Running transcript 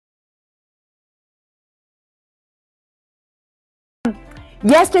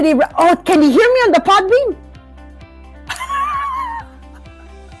Yesterday, oh, can you hear me on the Podbean?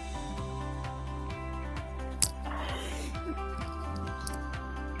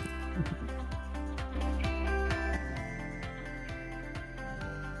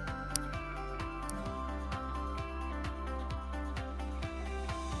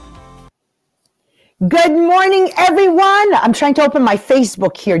 Good morning, everyone. I'm trying to open my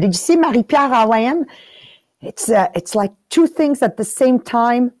Facebook here. Did you see Marie-Pierre how I am? It's like two things at the same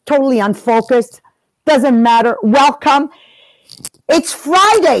time, totally unfocused. Doesn't matter. Welcome. It's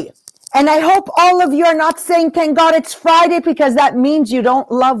Friday. And I hope all of you are not saying, thank God it's Friday, because that means you don't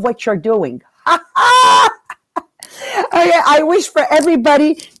love what you're doing. I wish for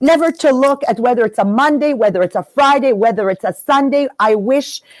everybody never to look at whether it's a Monday, whether it's a Friday, whether it's a Sunday. I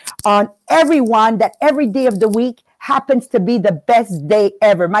wish on everyone that every day of the week happens to be the best day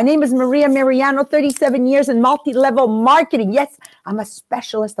ever. My name is Maria Mariano, 37 years in multi-level marketing. Yes, I'm a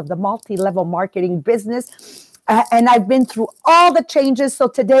specialist of the multi-level marketing business. And I've been through all the changes. So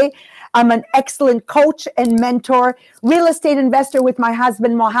today, I'm an excellent coach and mentor, real estate investor with my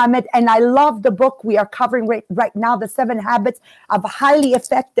husband, Mohammed. And I love the book we are covering right now, The 7 Habits of Highly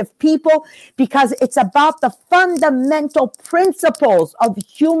Effective People, because it's about the fundamental principles of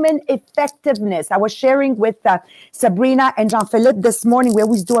human effectiveness. I was sharing with Sabrina and Jean-Philippe this morning. We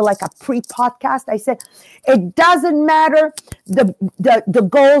always do a pre-podcast. I said, it doesn't matter the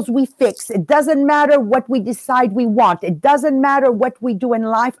goals we fix. It doesn't matter what we decide we want. It doesn't matter what we do in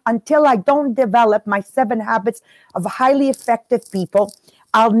life until I don't develop my 7 habits of highly effective people.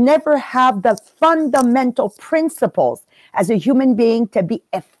 I'll never have the fundamental principles as a human being to be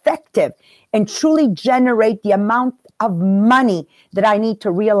effective and truly generate the amount of money that I need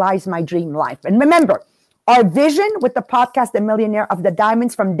to realize my dream life. And remember, our vision with the podcast, The Millionaire of the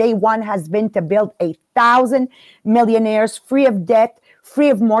Diamonds, from day one has been to build 1,000 millionaires free of debt, free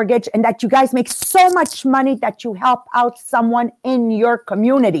of mortgage, and that you guys make so much money that you help out someone in your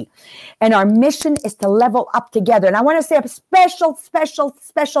community. And our mission is to level up together. And I want to say a special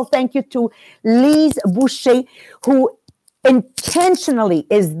thank you to Lise Boucher, who intentionally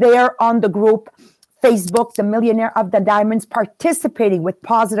is there on the group Facebook, The Millionaire of the Diamonds, participating with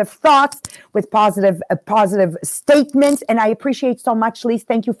positive thoughts, with positive statements. And I appreciate so much, Lise.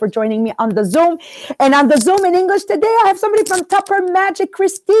 Thank you for joining me on the Zoom. And on the Zoom in English today, I have somebody from Tupper Magic,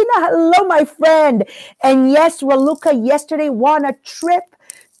 Christina. Hello, my friend. And yes, Raluca yesterday won a trip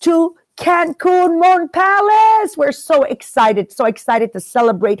to Cancun Moon Palace. We're so excited to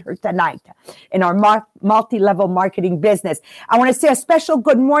celebrate her tonight in our multi-level marketing business. I want to say a special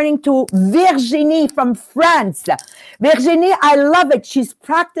good morning to Virginie from France. Virginie, I love it. She's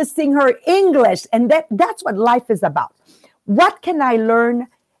practicing her English, and that's what life is about. What can I learn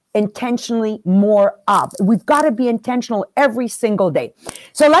intentionally more of? We've got to be intentional every single day.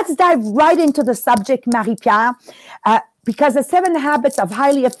 So let's dive right into the subject, Marie-Pierre. Because the 7 habits of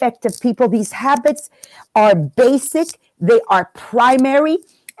highly effective people, these habits are basic, they are primary,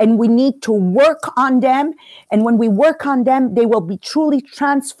 and we need to work on them. And when we work on them, they will be truly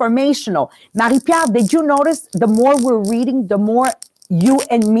transformational. Marie-Pierre, did you notice the more we're reading, the more you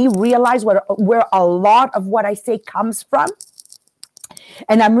and me realize where a lot of what I say comes from?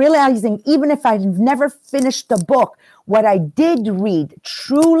 And I'm realizing, even if I've never finished the book, what I did read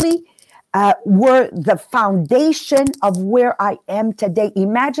truly were the foundation of where I am today.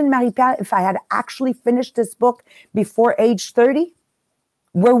 Imagine, Marie-Pierre, if I had actually finished this book before age 30,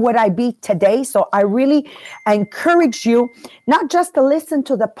 where would I be today? So I really encourage you not just to listen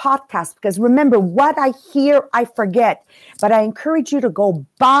to the podcast, because remember, what I hear, I forget. But I encourage you to go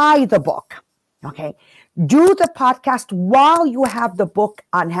buy the book, okay? Do the podcast while you have the book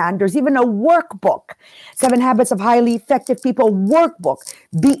on hand. There's even a workbook, 7 Habits of Highly Effective People workbook.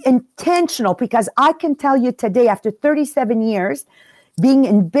 Be intentional, because I can tell you today, after 37 years being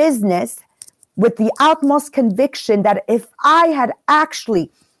in business, with the utmost conviction that if I had actually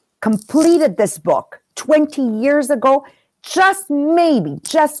completed this book 20 years ago, just maybe,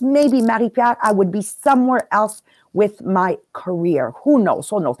 Marie-Pierre, I would be somewhere else with my career. Who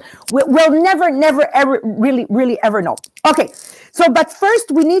knows? We'll never, ever, really ever know. Okay, but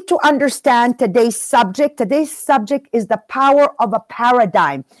first we need to understand today's subject. Today's subject is the power of a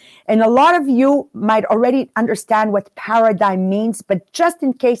paradigm. And a lot of you might already understand what paradigm means, but just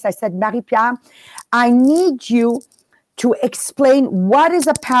in case I said, Marie-Pierre, I need you to explain what is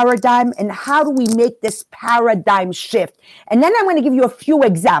a paradigm and how do we make this paradigm shift. And then I'm going to give you a few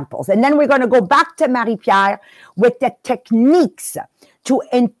examples. And then we're going to go back to Marie-Pierre with the techniques to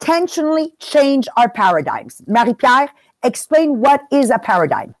intentionally change our paradigms. Marie-Pierre, explain what is a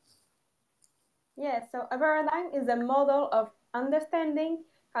paradigm. Yes, so a paradigm is a model of understanding,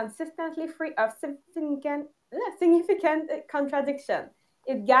 consistently free of significant contradiction.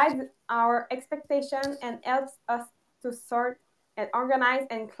 It guides our expectation and helps us to sort and organize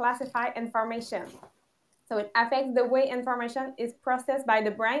and classify information. So it affects the way information is processed by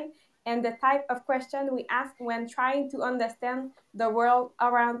the brain and the type of question we ask when trying to understand the world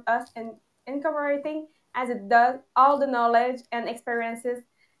around us, and incorporating as it does all the knowledge and experiences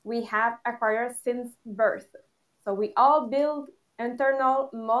we have acquired since birth. So we all build internal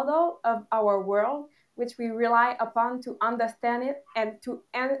model of our world, which we rely upon to understand it and to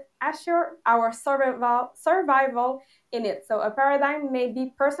assure our survival in it. So a paradigm may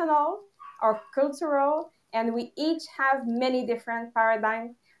be personal or cultural, and we each have many different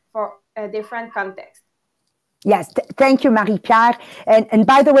paradigms for a different context. Yes, thank you, Marie-Pierre. And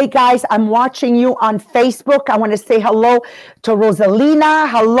by the way, guys, I'm watching you on Facebook. I want to say hello to Rosalina.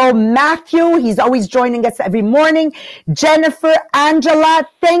 Hello, Matthew. He's always joining us every morning. Jennifer, Angela,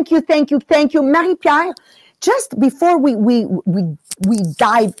 thank you, thank you, thank you. Marie-Pierre, just before we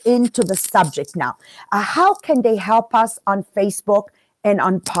dive into the subject now, how can they help us on Facebook and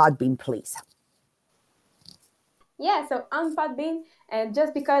on Podbean, please? Yeah, so on Podbean, and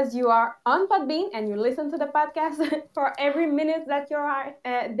just because you are on Podbean and you listen to the podcast, for every minute that you are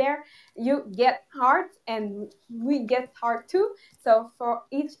there, you get hearts, and we get heart too. So for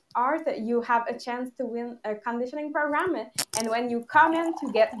each heart, you have a chance to win a conditioning program. And when you comment,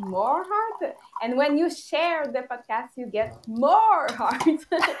 you get more heart. And when you share the podcast, you get more hearts.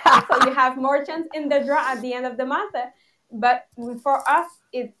 So you have more chance in the draw at the end of the month. But for us,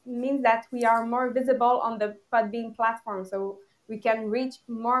 it means that we are more visible on the Podbean platform, so we can reach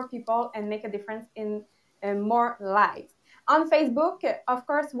more people and make a difference in more lives. On Facebook, of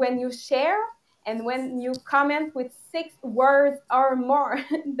course, when you share and when you comment with 6 words or more,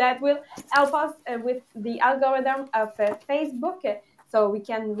 that will help us with the algorithm of Facebook, so we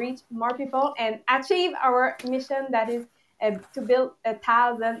can reach more people and achieve our mission, that is to build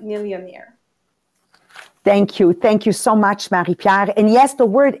 1,000 millionaires. Thank you. Thank you so much, Marie-Pierre. And yes, the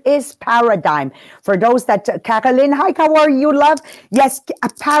word is paradigm. For those that, Caroline, hi, how are you, love? Yes, a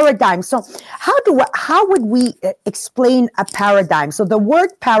paradigm. So how would we explain a paradigm? So the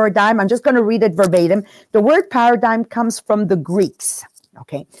word paradigm, I'm just going to read it verbatim. The word paradigm comes from the Greeks.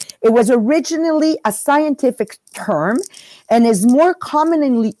 Okay. It was originally a scientific term and is more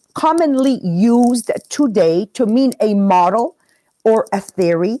commonly used today to mean a model or a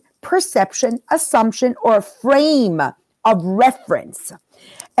theory, perception, assumption, or a frame of reference.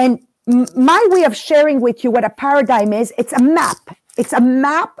 And my way of sharing with you what a paradigm is, it's a map. It's a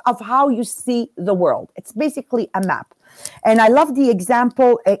map of how you see the world. It's basically a map. And I love the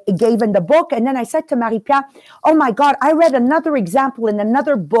example it gave in the book. And then I said to Marie-Pierre, oh my God, I read another example in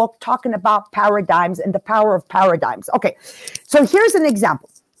another book talking about paradigms and the power of paradigms. Okay, so here's an example.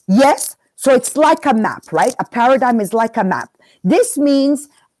 Yes, so it's like a map, right? A paradigm is like a map. This means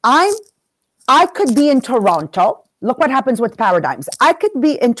I could be in Toronto. Look what happens with paradigms. I could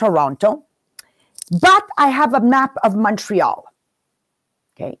be in Toronto, but I have a map of Montreal.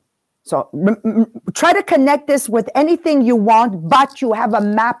 Okay. So try to connect this with anything you want, but you have a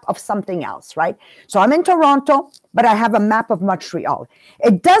map of something else, right? So I'm in Toronto, but I have a map of Montreal.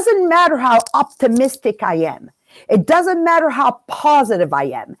 It doesn't matter how optimistic I am. It doesn't matter how positive I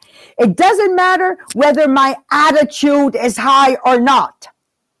am. It doesn't matter whether my attitude is high or not.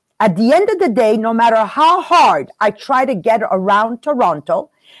 At the end of the day, no matter how hard I try to get around Toronto,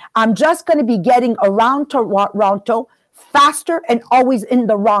 I'm just going to be getting around Toronto faster and always in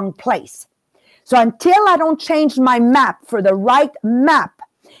the wrong place. So until I don't change my map for the right map,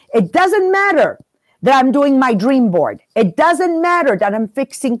 it doesn't matter that I'm doing my dream board. It doesn't matter that I'm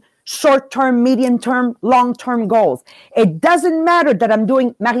fixing short-term, medium-term, long-term goals. It doesn't matter that I'm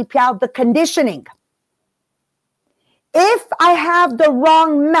doing, Marie-Pierre, the conditioning. If I have the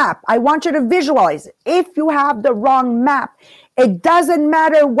wrong map, I want you to visualize it. If you have the wrong map, it doesn't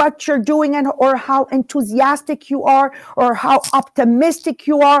matter what you're doing or how enthusiastic you are or how optimistic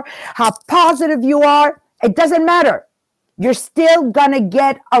you are, how positive you are. It doesn't matter. You're still going to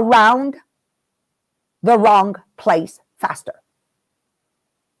get around the wrong place faster.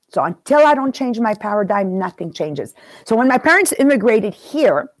 So until I don't change my paradigm, nothing changes. So when my parents immigrated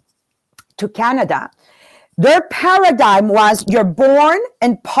here to Canada, their paradigm was, you're born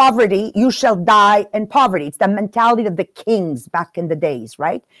in poverty, you shall die in poverty. It's the mentality of the kings back in the days,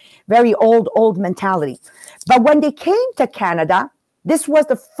 right? Very old mentality. But when they came to Canada, this was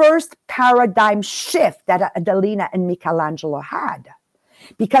the first paradigm shift that Adelina and Michelangelo had.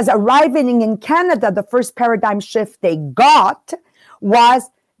 Because arriving in Canada, the first paradigm shift they got was,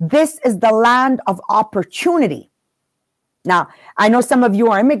 this is the land of opportunity. Now, I know some of you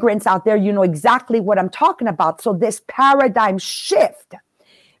are immigrants out there, you know exactly what I'm talking about. So this paradigm shift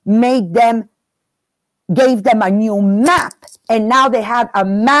made them, gave them a new map. And now they have a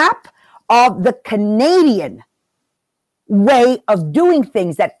map of the Canadian way of doing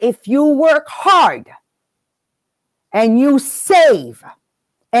things, that if you work hard and you save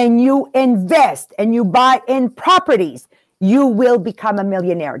and you invest and you buy in properties, you will become a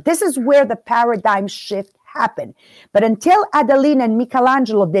millionaire. This is where the paradigm shift happened. But until Adeline and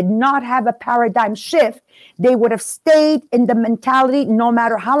Michelangelo did not have a paradigm shift, they would have stayed in the mentality, no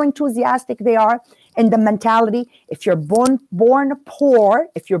matter how enthusiastic they are, in the mentality, if you're born poor,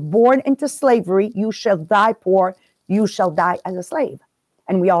 if you're born into slavery, you shall die poor, you shall die as a slave.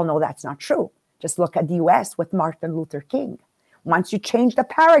 And we all know that's not true. Just look at the US with Martin Luther King. Once you change the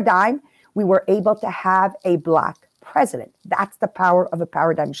paradigm, we were able to have a Black president. That's the power of a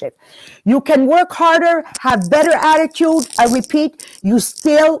paradigm shift. You can work harder, have better attitude. I repeat, you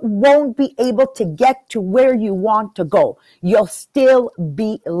still won't be able to get to where you want to go. You'll still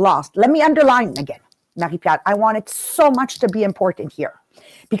be lost. Let me underline again, Marie-Pierre. I want it so much to be important here,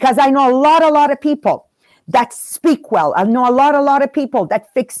 because I know a lot of people that speak well. I know a lot of people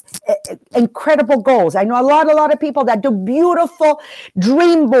that fix incredible goals. I know a lot of people that do beautiful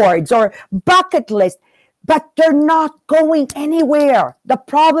dream boards or bucket lists, but they're not going anywhere. The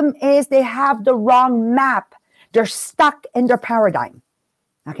problem is they have the wrong map. They're stuck in their paradigm.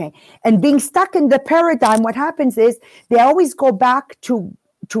 Okay. And being stuck in the paradigm, what happens is they always go back to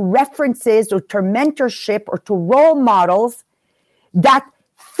references or to mentorship or to role models that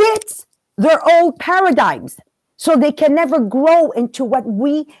fits their old paradigms. So they can never grow into what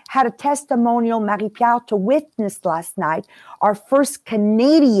we had a testimonial, Marie-Pierre, to witness last night, our first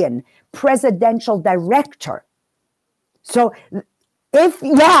Canadian presidential director. So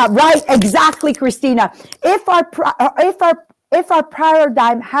exactly, Christina. If our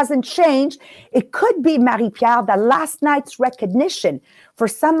paradigm hasn't changed, it could be, Marie-Pierre, that last night's recognition for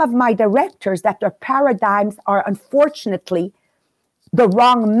some of my directors that their paradigms are unfortunately the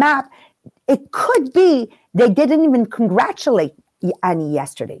wrong map. It could be they didn't even congratulate Annie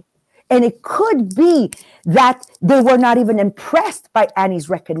yesterday. And it could be that they were not even impressed by Annie's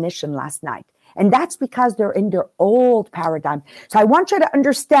recognition last night. And that's because they're in their old paradigm. So I want you to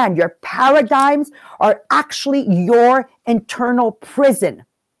understand your paradigms are actually your internal prison.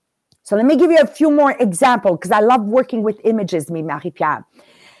 So let me give you a few more examples, because I love working with images, Marie-Pierre.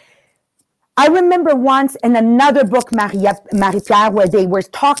 I remember once in another book, Marie-Pierre, where they were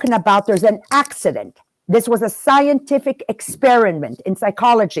talking about there's an accident. This was a scientific experiment in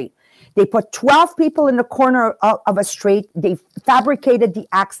psychology. They put 12 people in the corner of a street. They fabricated the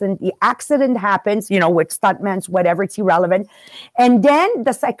accident. The accident happens, with stuntmen, whatever, it's irrelevant. And then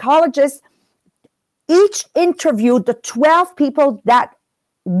the psychologists each interviewed the 12 people that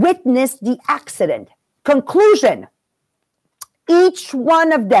witnessed the accident. Conclusion: each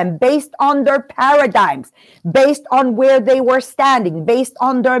one of them, based on their paradigms, based on where they were standing, based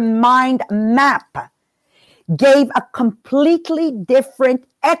on their mind map, gave a completely different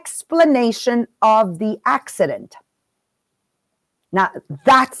explanation of the accident. Now,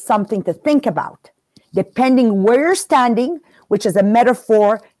 that's something to think about. Depending where you're standing, which is a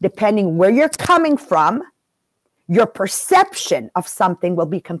metaphor, depending where you're coming from, your perception of something will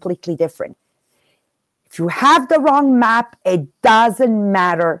be completely different. If you have the wrong map, it doesn't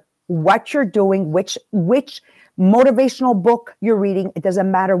matter what you're doing, which motivational book you're reading. It doesn't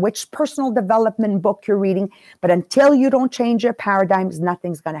matter which personal development book you're reading. But until you don't change your paradigms,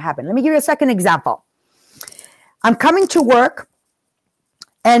 nothing's going to happen. Let me give you a second example. I'm coming to work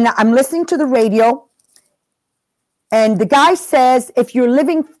and I'm listening to the radio. And the guy says, if you're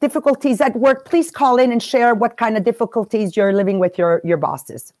living difficulties at work, please call in and share what kind of difficulties you're living with your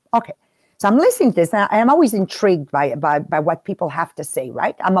bosses. Okay. So I'm listening to this, and I'm always intrigued by what people have to say,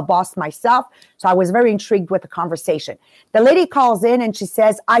 right? I'm a boss myself, so I was very intrigued with the conversation. The lady calls in and she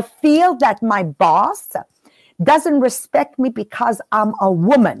says, I feel that my boss doesn't respect me because I'm a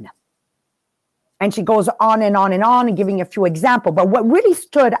woman. And she goes on and on and on and giving a few examples. But what really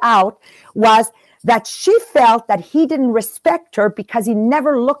stood out was that she felt that he didn't respect her because he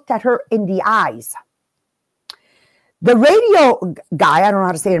never looked at her in the eyes. The radio guy, I don't know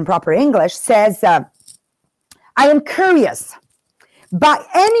how to say it in proper English, says, I am curious, by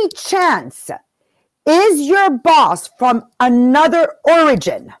any chance, is your boss from another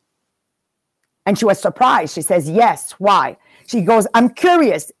origin? And she was surprised. She says, yes. Why? She goes, I'm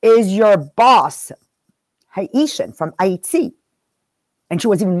curious, is your boss Haitian, from Haiti? And she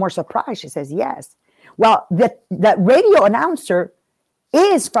was even more surprised. She says, yes. Well, the radio announcer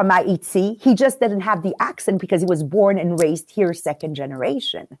is from Haiti. He just didn't have the accent because he was born and raised here, second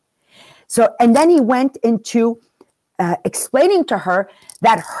generation. So, and then he went into explaining to her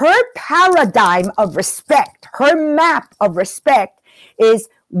that her paradigm of respect, her map of respect is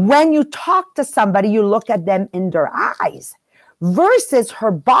when you talk to somebody, you look at them in their eyes, versus her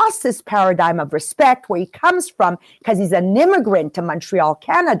boss's paradigm of respect, where he comes from, because he's an immigrant to Montreal,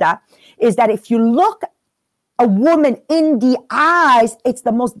 Canada, is that if you look a woman in the eyes, it's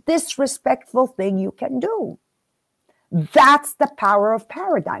the most disrespectful thing you can do. That's the power of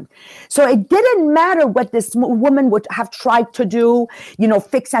paradigm. So it didn't matter what this woman would have tried to do,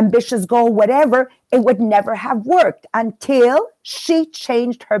 fix ambitious goal, whatever, it would never have worked until she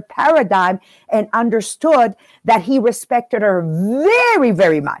changed her paradigm and understood that he respected her very,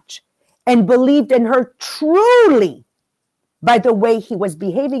 very much and believed in her truly by the way he was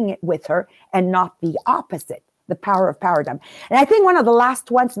behaving with her and not the opposite. The power of paradigm. And I think one of the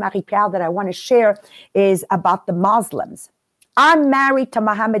last ones, Marie-Pierre, that I want to share is about the Muslims. I'm married to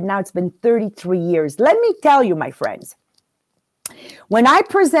Mohammed now. It's been 33 years. Let me tell you, my friends, when I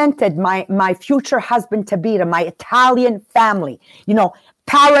presented my future husband-to-be to my Italian family,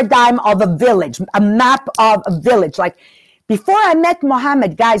 paradigm of a village, a map of a village. Like before I met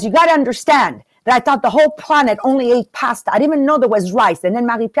Mohammed, guys, you got to understand that I thought the whole planet only ate pasta. I didn't even know there was rice. And then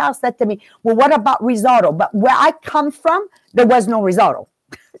Marie-Pierre said to me, well, what about risotto? But where I come from, there was no risotto.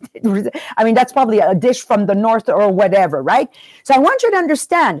 I mean, that's probably a dish from the north or whatever, right? So I want you to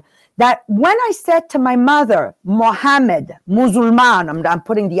understand that when I said to my mother, Mohammed, Musulman, I'm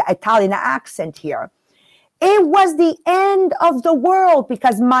putting the Italian accent here, it was the end of the world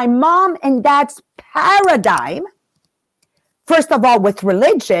because my mom and dad's paradigm, first of all, with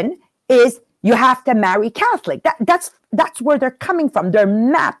religion, is you have to marry Catholic. That's where they're coming from, their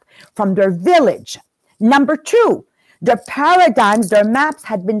map, from their village. Number two, their paradigms, their maps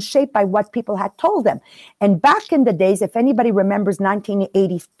had been shaped by what people had told them. And back in the days, if anybody remembers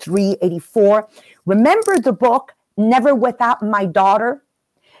 1983, 84, remember the book, Never Without My Daughter?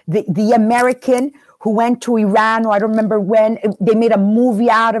 The American who went to Iran, or I don't remember when, they made a movie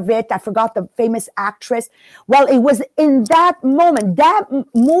out of it. I forgot the famous actress. Well, it was in that moment, that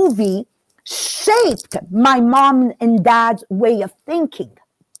movie shaped my mom and dad's way of thinking.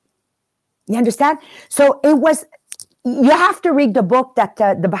 You understand? So it was, you have to read the book that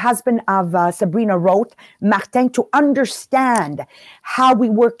the husband of Sabrina wrote, Martin, to understand how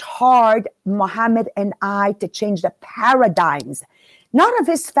we worked hard, Mohammed and I, to change the paradigms, not of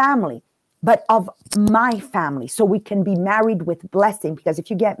his family, but of my family, so we can be married with blessing. Because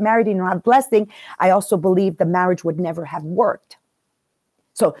if you get married and you don't have blessing, I also believe the marriage would never have worked.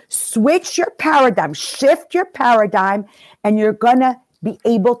 So switch your paradigm, shift your paradigm, and you're going to be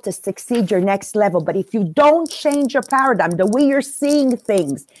able to succeed your next level. But if you don't change your paradigm, the way you're seeing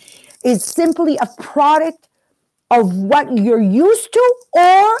things is simply a product of what you're used to,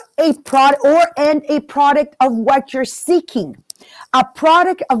 or a product of what you're seeking. A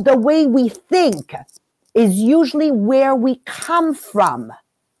product of the way we think is usually where we come from.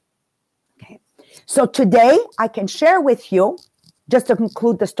 Okay. So today I can share with you, just to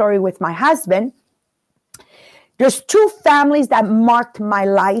conclude the story with my husband, there's two families that marked my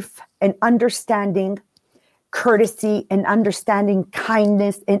life in understanding courtesy and understanding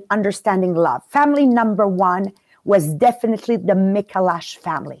kindness and understanding love. Family number one was definitely the Mikalash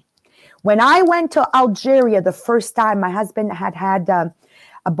family. When I went to Algeria the first time, my husband had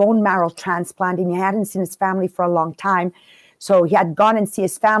a bone marrow transplant and he hadn't seen his family for a long time. So he had gone and see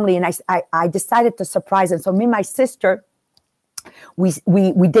his family, and I decided to surprise him. So me and my sister,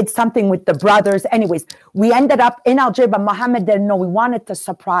 we did something with the brothers. Anyways, we ended up in Algeria, but Mohammed didn't know. We wanted to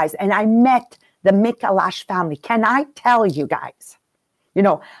surprise. And I met the Mikalash family. Can I tell you guys,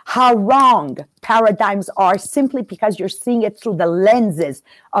 how wrong paradigms are simply because you're seeing it through the lenses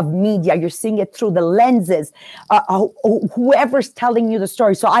of media. You're seeing it through the lenses of whoever's telling you the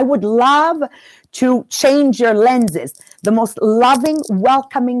story. So I would love to change your lenses. The most loving,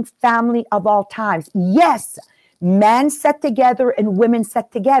 welcoming family of all times. Yes, men sat together and women sat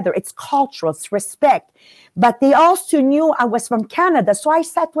together. It's cultural, it's respect. But they also knew I was from Canada, so I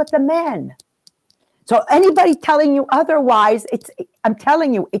sat with the men. So anybody telling you otherwise, I'm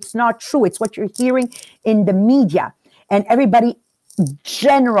telling you, it's not true. It's what you're hearing in the media. And everybody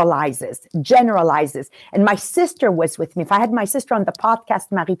generalizes. And my sister was with me. If I had my sister on the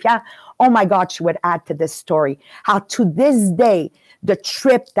podcast, Marie-Pierre, oh my God, she would add to this story. How to this day, the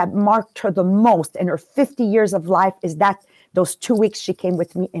trip that marked her the most in her 50 years of life is that those 2 weeks she came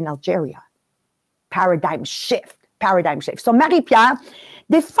with me in Algeria. Paradigm shift. paradigm shift. So Marie-Pierre,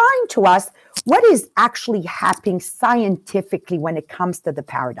 define to us what is actually happening scientifically when it comes to the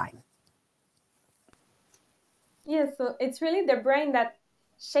paradigm. Yes, so it's really the brain that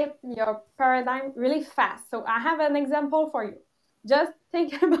shapes your paradigm really fast. So I have an example for you. Just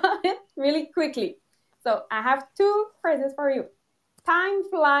think about it really quickly. So I have two phrases for you. Time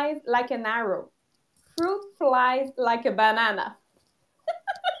flies like an arrow. Fruit flies like a banana.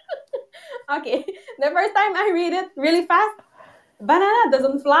 Okay, the first time I read it really fast, banana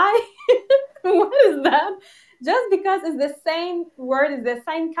doesn't fly. What is that? Just because it's the same word, it's the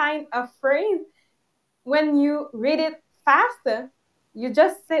same kind of phrase, when you read it faster, you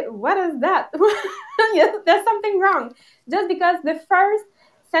just say, what is that? Yes, there's something wrong. Just because the first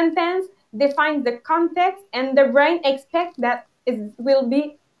sentence defines the context and the brain expects that it will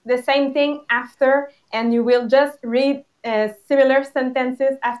be the same thing after, and you will just read similar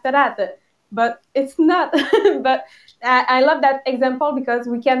sentences after that. But it's not. But I love that example because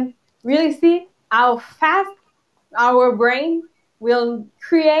we can really see how fast our brain will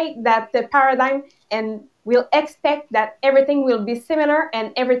create that the paradigm, and will expect that everything will be similar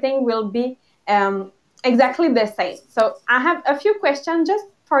and everything will be exactly the same. So I have a few questions just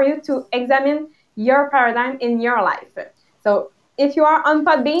for you to examine your paradigm in your life. So if you are on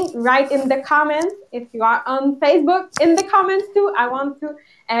Podbean, write in the comments. If you are on Facebook, in the comments too. I want to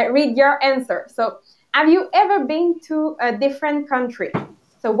read your answer. So have you ever been to a different country?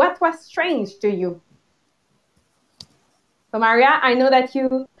 So what was strange to you? So Maria, I know that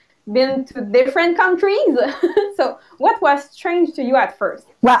you've been to different countries. So what was strange to you at first?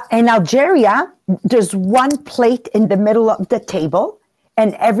 Well, in Algeria, there's one plate in the middle of the table,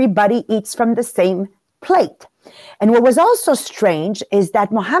 and everybody eats from the same plate. And what was also strange is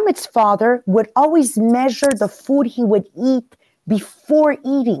that Mohammed's father would always measure the food he would eat before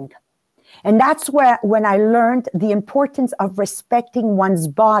eating. And that's where, when I learned the importance of respecting one's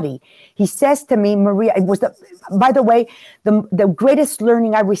body, he says to me, Maria, it was by the way, the greatest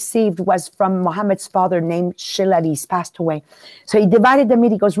learning I received was from Muhammad's father named Shilali. He's passed away. So he divided the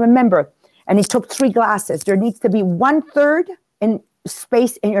meat. He goes, remember, and he took 3 glasses. There needs to be 1/3 in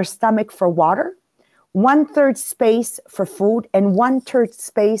space in your stomach for water, 1/3 space for food, and 1/3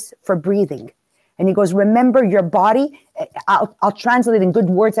 space for breathing. And he goes, remember, your body, I'll translate in good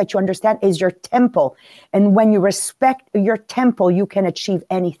words that you understand, is your temple. And when you respect your temple, you can achieve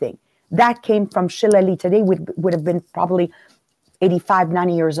anything. That came from Shilali. Today would have been probably 85,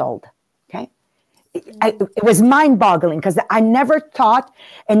 90 years old. Okay. It was mind-boggling because I never thought,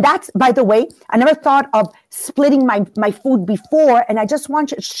 and that's, by the way, I never thought of splitting my food before. And I just want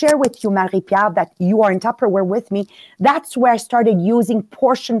to share with you, Marie-Pierre, that you are in Tupperware with me. That's where I started using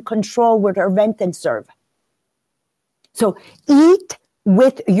portion control with our vent and serve. So eat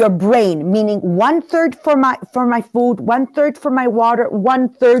with your brain, meaning 1/3 for my food, 1/3 for my water,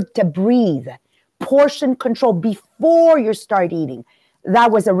 1/3 to breathe. Portion control before you start eating.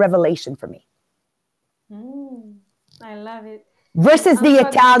 That was a revelation for me. I love it. Versus the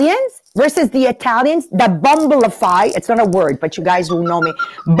Italians, the bumbleify, it's not a word, but you guys will know me,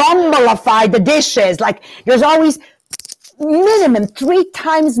 bumbleify the dishes. Like there's always minimum 3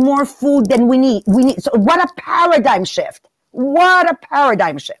 times more food than we need. So what a paradigm shift. What a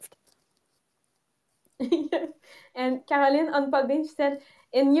paradigm shift. Yes. And Caroline on Podbean said,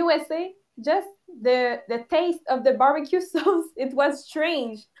 in USA, just the taste of the barbecue sauce, it was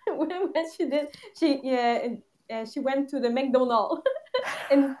strange. When she went to the McDonald's,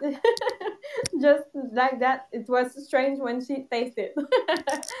 and just like that, it was strange when she tasted.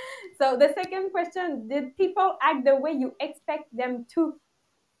 So the second question: did people act the way you expect them to?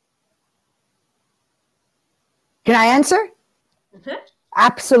 Can I answer?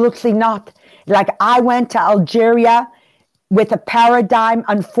 Absolutely not. Like I went to Algeria with a paradigm,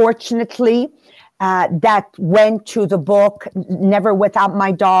 unfortunately, that went to the book Never Without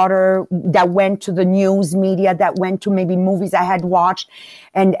My Daughter, that went to the news media, that went to maybe movies I had watched.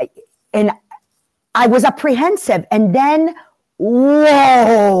 And I was apprehensive. And then,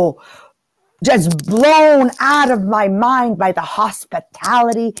 whoa, just blown out of my mind by the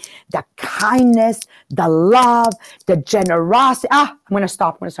hospitality, the kindness, the love, the generosity. I'm going to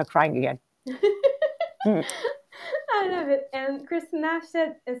stop. I'm going to start crying again. I love it. And Christina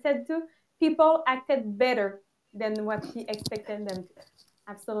said too, people acted better than what she expected them to.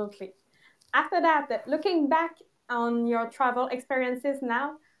 Absolutely. After that, looking back on your travel experiences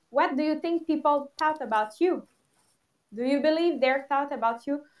now, what do you think people thought about you? Do you believe their thought about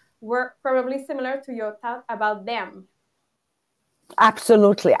you were probably similar to your thought about them?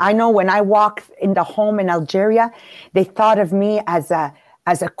 Absolutely. I know when I walked in the home in Algeria, they thought of me as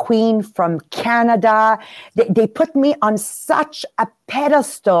as a queen from Canada. They put me on such a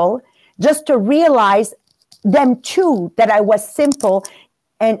pedestal just to realize them too, that I was simple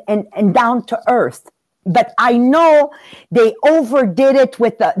and down to earth. But I know they overdid it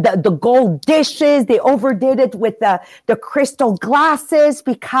with the gold dishes. They overdid it with the crystal glasses,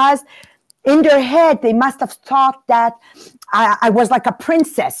 because in their head, they must have thought that I was like a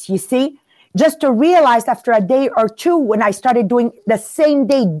princess, you see? Just to realize after a day or two, when I started doing the same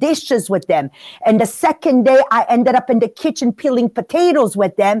day dishes with them, and the second day I ended up in the kitchen peeling potatoes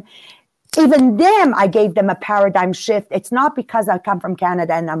with them, even them, I gave them a paradigm shift. It's not because I come from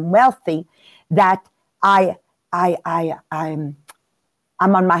Canada and I'm wealthy that I'm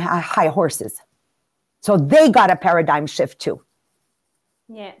on my high horses. So they got a paradigm shift too.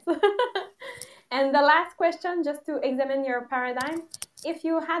 Yes. And the last question, just to examine your paradigm. If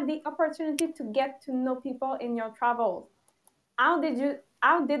you had the opportunity to get to know people in your travels, how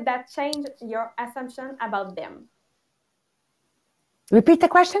did that change your assumption about them? Repeat the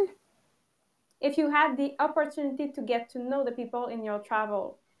question. If you had the opportunity to get to know the people in your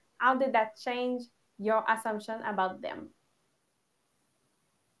travel, how did that change your assumption about them?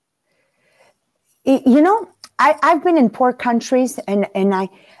 You know, I've been in poor countries, and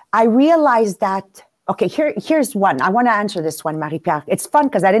I realized that, okay, here's one. I want to answer this one, Marie-Pierre. It's fun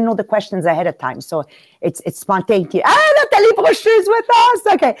because I didn't know the questions ahead of time. So it's spontaneous. Nathalie Brochu's with us.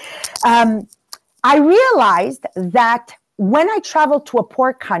 Okay. I realized that when I traveled to a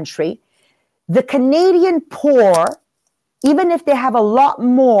poor country, the Canadian poor, even if they have a lot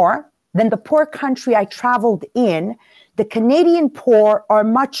more than the poor country I traveled in, the Canadian poor are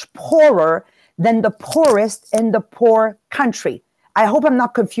much poorer than the poorest in the poor country. I hope I'm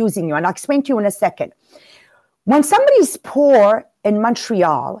not confusing you, and I'll explain to you in a second. When somebody's poor in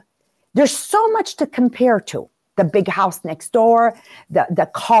Montreal, there's so much to compare to. The big house next door, the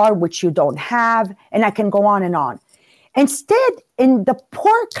car which you don't have, and I can go on and on. Instead, in the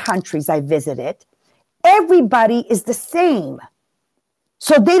poor countries I visited, everybody is the same.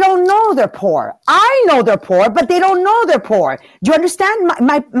 So they don't know they're poor. I know they're poor, but they don't know they're poor. Do you understand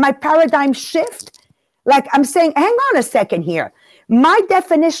my paradigm shift? Like I'm saying, hang on a second here. My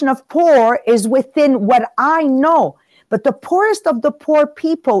definition of poor is within what I know. But the poorest of the poor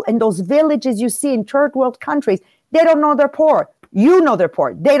people in those villages you see in third world countries, they don't know they're poor. You know they're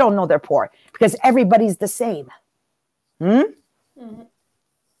poor. They don't know they're poor because everybody's the same. Mm-hmm.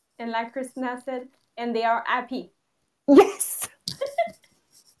 And like Christina said, and they are happy. Yes.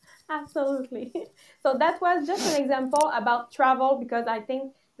 Absolutely. So that was just an example about travel, because I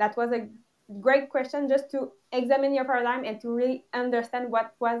think that was a great question just to examine your paradigm and to really understand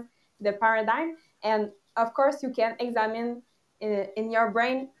what was the paradigm. And of course, you can examine in your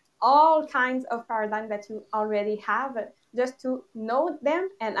brain all kinds of paradigms that you already have just to know them.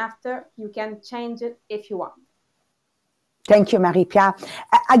 And after, you can change it if you want. Thank you, Marie-Pierre.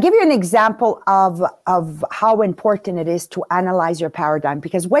 I'll give you an example of how important it is to analyze your paradigm,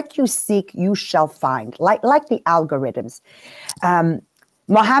 because what you seek, you shall find, like the algorithms.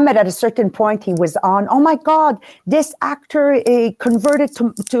 Mohammed, at a certain point, he was on, oh my God, this actor converted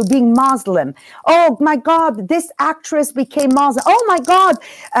to being Muslim. Oh my God, this actress became Muslim. Oh my God,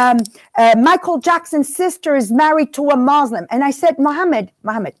 Michael Jackson's sister is married to a Muslim. And I said, Mohammed,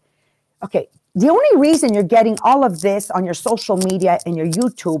 okay, the only reason you're getting all of this on your social media and your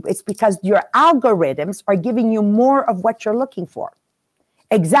YouTube is because your algorithms are giving you more of what you're looking for.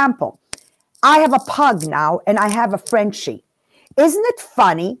 Example, I have a pug now and I have a Frenchie. Isn't it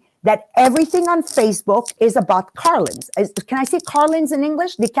funny that everything on Facebook is about Carlins? Can I say Carlins in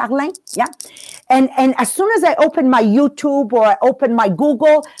English? Des Carlins? Yeah. And as soon as I open my YouTube or I open my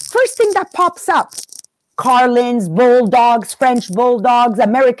Google, first thing that pops up, Carlins, bulldogs, French bulldogs,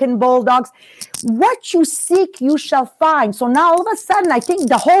 American bulldogs. What you seek, you shall find. So now all of a sudden, I think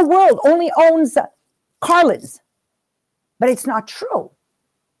the whole world only owns Carlins. But it's not true.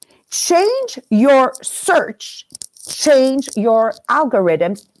 Change your search, change your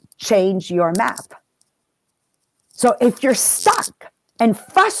algorithms, change your map. So if you're stuck and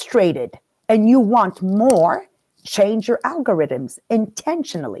frustrated and you want more, change your algorithms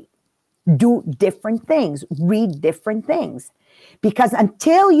intentionally. Do different things, read different things. Because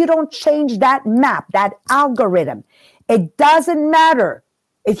until you don't change that map, that algorithm, it doesn't matter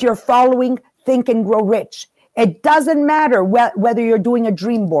if you're following Think and Grow Rich. It doesn't matter whether you're doing a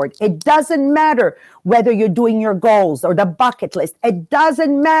dream board. It doesn't matter whether you're doing your goals or the bucket list. It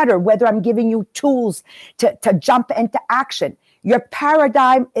doesn't matter whether I'm giving you tools to jump into action. Your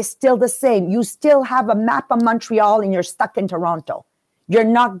paradigm is still the same. You still have a map of Montreal and you're stuck in Toronto. You're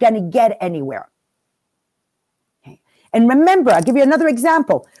not going to get anywhere. Okay. And remember, I'll give you another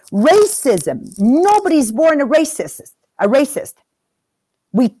example. Racism. Nobody's born a racist.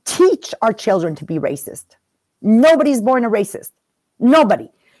 We teach our children to be racist. Nobody's born a racist. Nobody.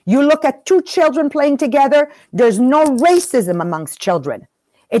 You look at two children playing together, there's no racism amongst children.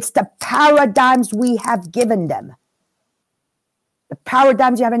 It's the paradigms we have given them. The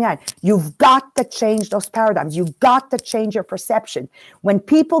paradigms you haven't had. You've got to change those paradigms. You've got to change your perception. When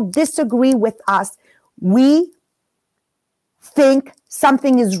people disagree with us, we think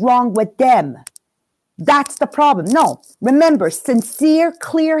something is wrong with them. That's the problem. No, remember, sincere,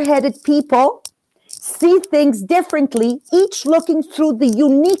 clear-headed people see things differently, each looking through the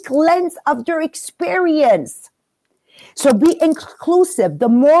unique lens of their experience. So be inclusive. The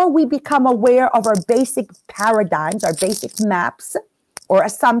more we become aware of our basic paradigms, our basic maps or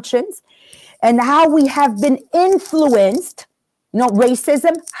assumptions, and how we have been influenced,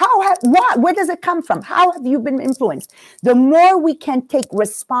 racism, where does it come from? How have you been influenced? The more we can take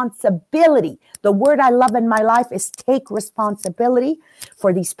responsibility. The word I love in my life is take responsibility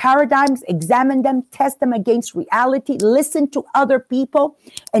for these paradigms, examine them, test them against reality, listen to other people,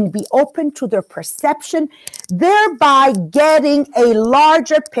 and be open to their perception, thereby getting a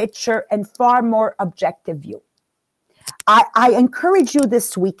larger picture and far more objective view. I encourage you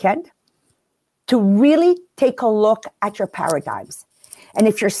this weekend to really take a look at your paradigms. And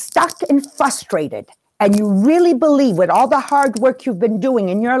if you're stuck and frustrated and you really believe with all the hard work you've been doing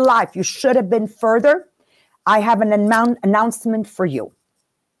in your life, you should have been further, I have an announcement for you.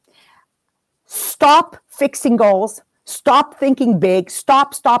 Stop fixing goals. Stop thinking big.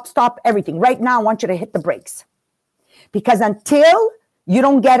 Stop everything. Right now, I want you to hit the brakes. Because until you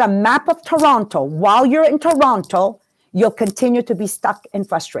don't get a map of Toronto, while you're in Toronto, you'll continue to be stuck and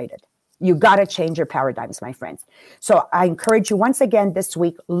frustrated. You got to change your paradigms, my friends. So I encourage you once again this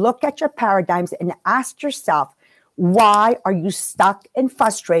week, look at your paradigms and ask yourself, why are you stuck and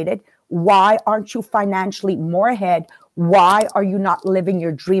frustrated? Why aren't you financially more ahead? Why are you not living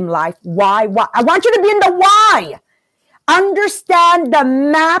your dream life? Why? I want you to be in the why. Understand the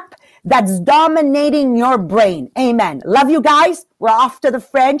map that's dominating your brain. Amen. Love you guys. We're off to the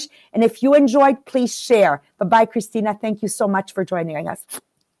French. And if you enjoyed, please share. Bye-bye, Christina. Thank you so much for joining us.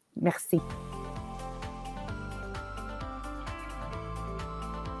 Merci.